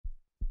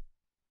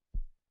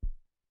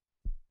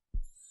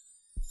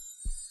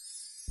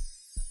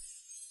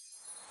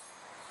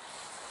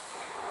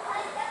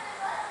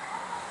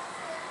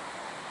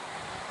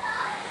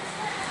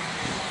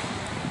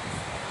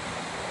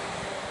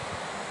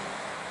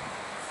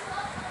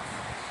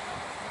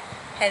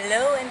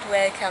Hello and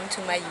welcome to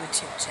my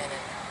YouTube channel.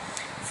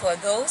 For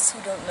those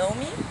who don't know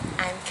me,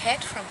 I'm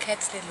Kat from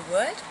Kat's Little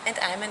World and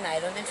I'm a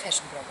nylon and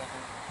fashion blogger.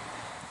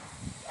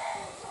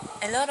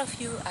 A lot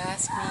of you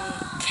ask me,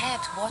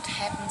 Kat, what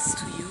happens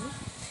to you?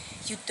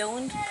 You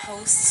don't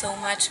post so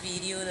much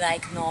video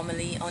like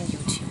normally on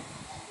YouTube.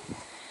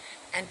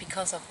 And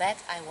because of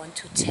that, I want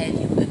to tell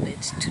you a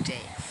bit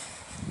today.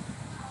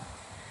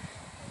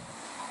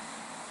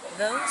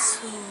 Those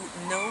who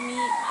know me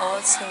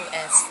also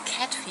as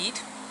Cat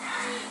Feet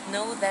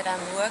know that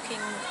I'm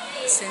working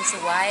since a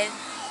while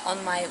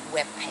on my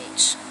web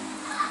page.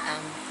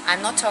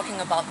 I'm not talking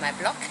about my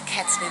blog,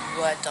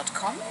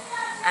 catslitworld.com.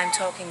 I'm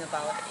talking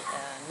about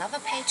another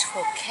page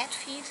for Cat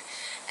Feet,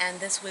 and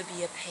this will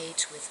be a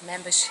page with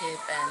membership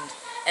and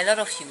a lot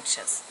of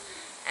features.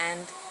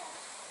 And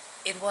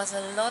it was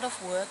a lot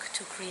of work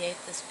to create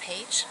this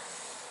page,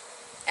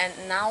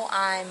 and now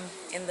I'm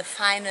in the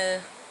final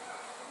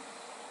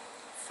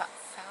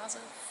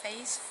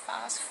phase.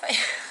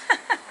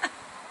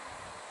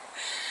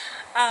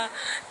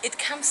 It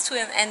comes to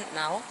an end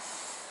now,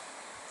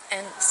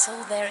 and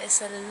so there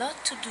is a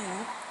lot to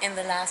do in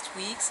the last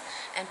weeks,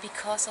 and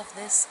because of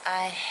this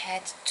I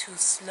had to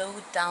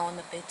slow down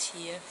a bit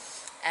here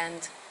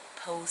and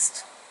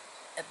post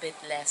a bit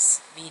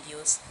less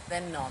videos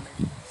than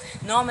normally.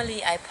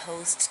 Normally I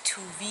post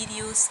 2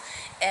 videos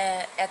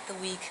at the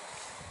week,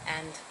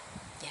 and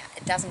yeah,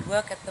 it doesn't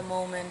work at the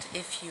moment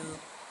if you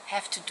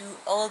have to do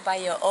all by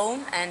your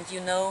own, and you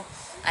know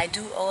I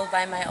do all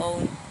by my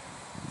own.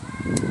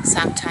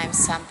 Sometimes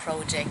some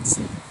projects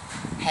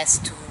has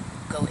to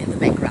go in the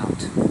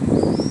background.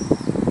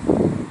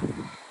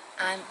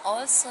 I'm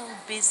also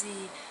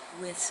busy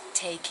with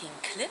taking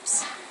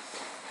clips.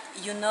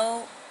 You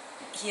know,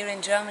 here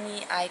in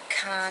Germany I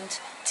can't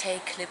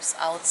take clips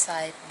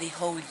outside the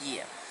whole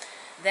year.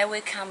 There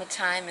will come a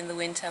time in the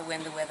winter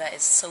when the weather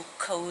is so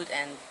cold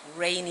and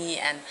rainy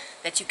and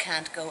that you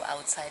can't go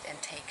outside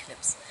and take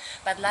clips.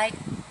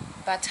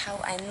 But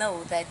how I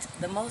know that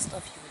the most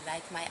of you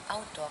like my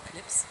outdoor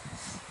clips,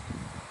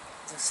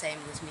 the same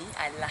with me.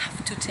 I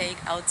love to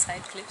take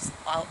outside clips,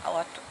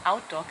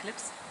 outdoor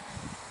clips.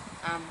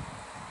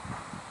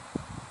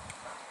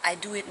 I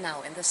do it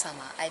now in the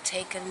summer. I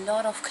take a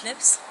lot of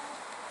clips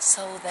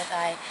so that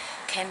I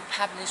can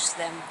publish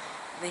them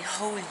the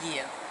whole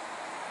year.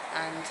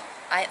 And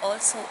I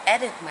also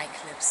edit my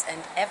clips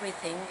and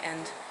everything,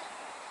 and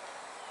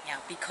yeah,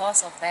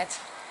 because of that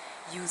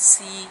you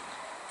see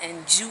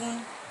in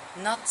June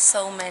not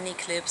so many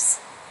clips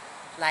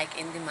like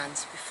in the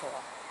months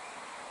before.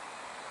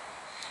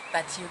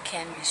 But you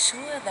can be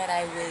sure that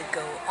I will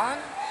go on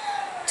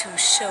to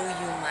show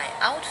you my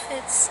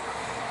outfits,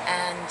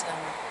 and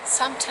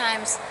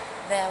sometimes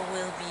there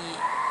will be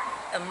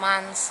a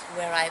month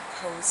where I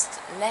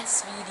post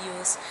less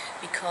videos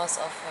because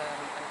of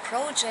a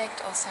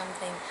project or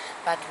something,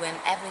 but when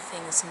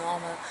everything is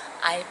normal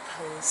I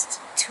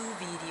post 2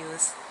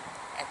 videos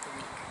at the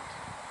week.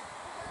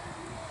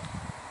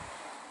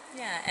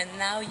 Yeah, and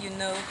now you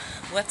know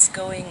what's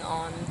going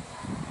on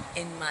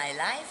in my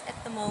life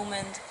at the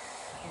moment,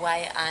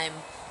 why I'm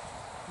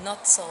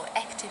not so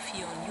active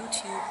here on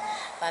YouTube,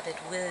 but it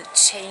will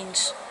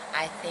change,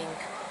 I think,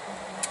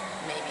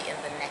 maybe in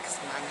the next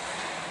month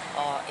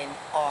or in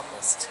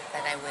August,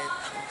 that I will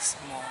post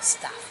more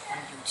stuff on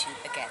YouTube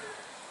again.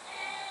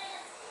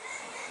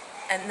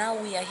 And now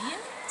we are here,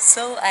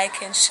 so I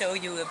can show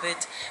you a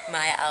bit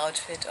my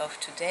outfit of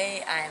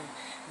today. I'm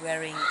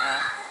wearing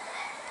a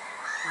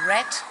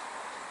red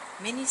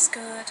mini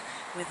skirt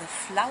with a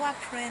flower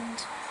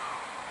print,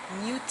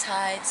 new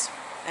tights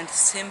and a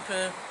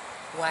simple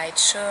white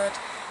shirt.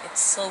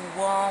 It's so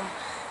warm.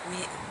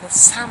 The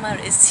summer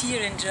is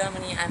here in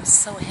Germany. I'm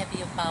so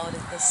happy about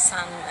it, the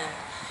sun, and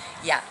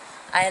yeah,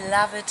 I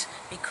love it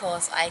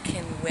because I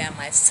can wear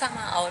my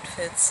summer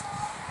outfits,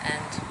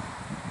 and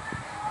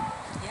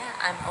yeah,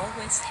 I'm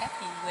always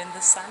happy when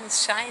the sun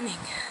is shining.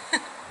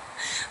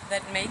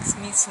 That makes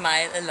me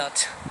smile a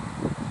lot.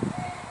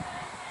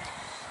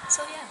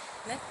 So yeah,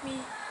 let me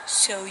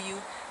show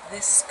you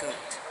this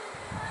skirt.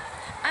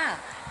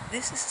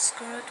 This is a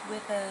skirt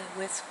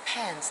with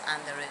pants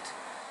under it.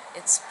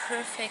 It's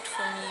perfect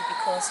for me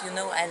because you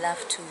know I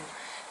love to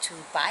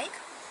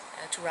bike,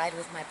 to ride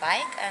with my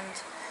bike,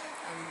 and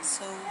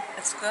so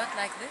a skirt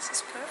like this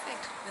is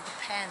perfect with a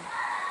pant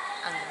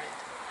under it.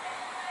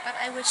 But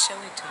I will show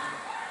it to you.